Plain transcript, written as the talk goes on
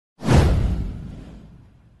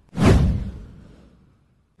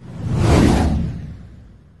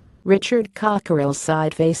Richard Cockerill's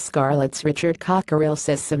side face ScarletsRichard Cockerill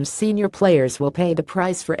says some senior players will pay the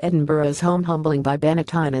price for Edinburgh's home humbling by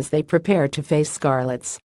Benetton as they prepare to face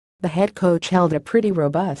Scarlets. The head coach held a pretty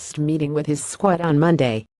robust meeting with his squad on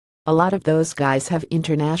Monday. A lot of those guys have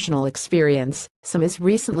international experience, some as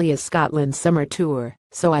recently as Scotland's summer tour,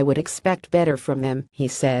 so I would expect better from them, he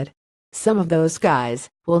said. Some of those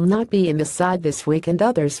guys will not be in the side this week and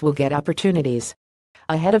others will get opportunities.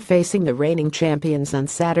 Ahead of facing the reigning champions on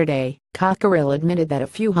Saturday, Cockerill admitted that a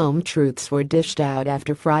few home truths were dished out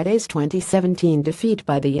after Friday's 2017 defeat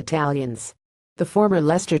by the Italians. The former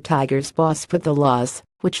Leicester Tigers boss put the loss,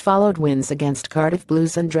 which followed wins against Cardiff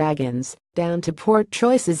Blues and Dragons, down to poor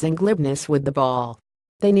choices and glibness with the ball.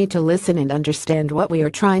 They need to listen and understand what we are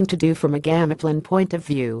trying to do from a game plan point of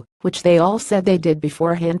view, which they all said they did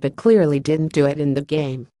beforehand but clearly didn't do it in the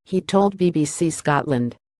game, he told BBC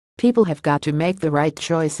Scotland. People have got to make the right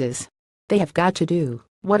choices. They have got to do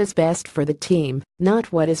what is best for the team,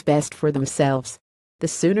 not what is best for themselves. The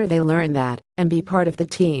sooner they learn that and be part of the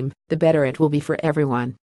team, the better it will be for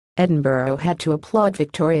everyone. Edinburgh had to applaud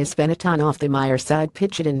victorious Benetton off the Mireside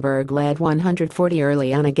pitch. Edinburgh led 140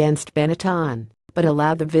 early on against Benetton, but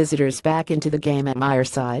allowed the visitors back into the game at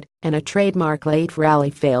Mireside, and a trademark late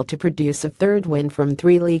rally failed to produce a third win from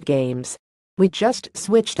 3 league games. We just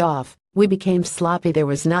switched off. We became sloppy. There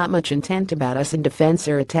was not much intent about us in defense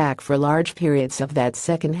or attack for large periods of that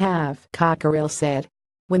second half, Cockerill said.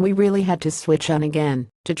 When we really had to switch on again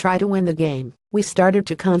to try to win the game, we started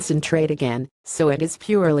to concentrate again, so it is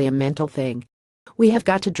purely a mental thing. We have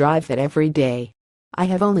got to drive that every day. I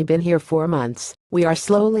have only been here 4 months. We are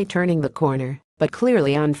slowly turning the corner, but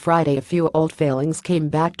clearly on Friday a few old failings came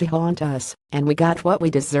back to haunt us, and we got what we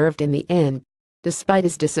deserved in the end. Despite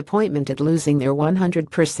his disappointment at losing their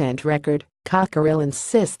 100% record, Cockerill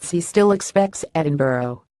insists he still expects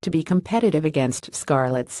Edinburgh to be competitive against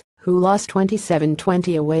Scarlets, who lost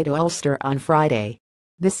 27-20 away to Ulster on Friday.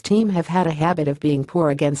 This team have had a habit of being poor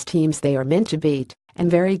against teams they are meant to beat, and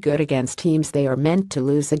very good against teams they are meant to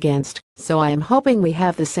lose against, so I am hoping we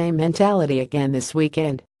have the same mentality again this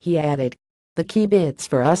weekend, he added. The key bits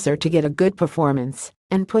for us are to get a good performance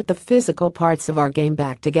and put the physical parts of our game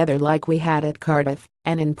back together like we had at Cardiff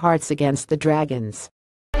and in parts against the Dragons.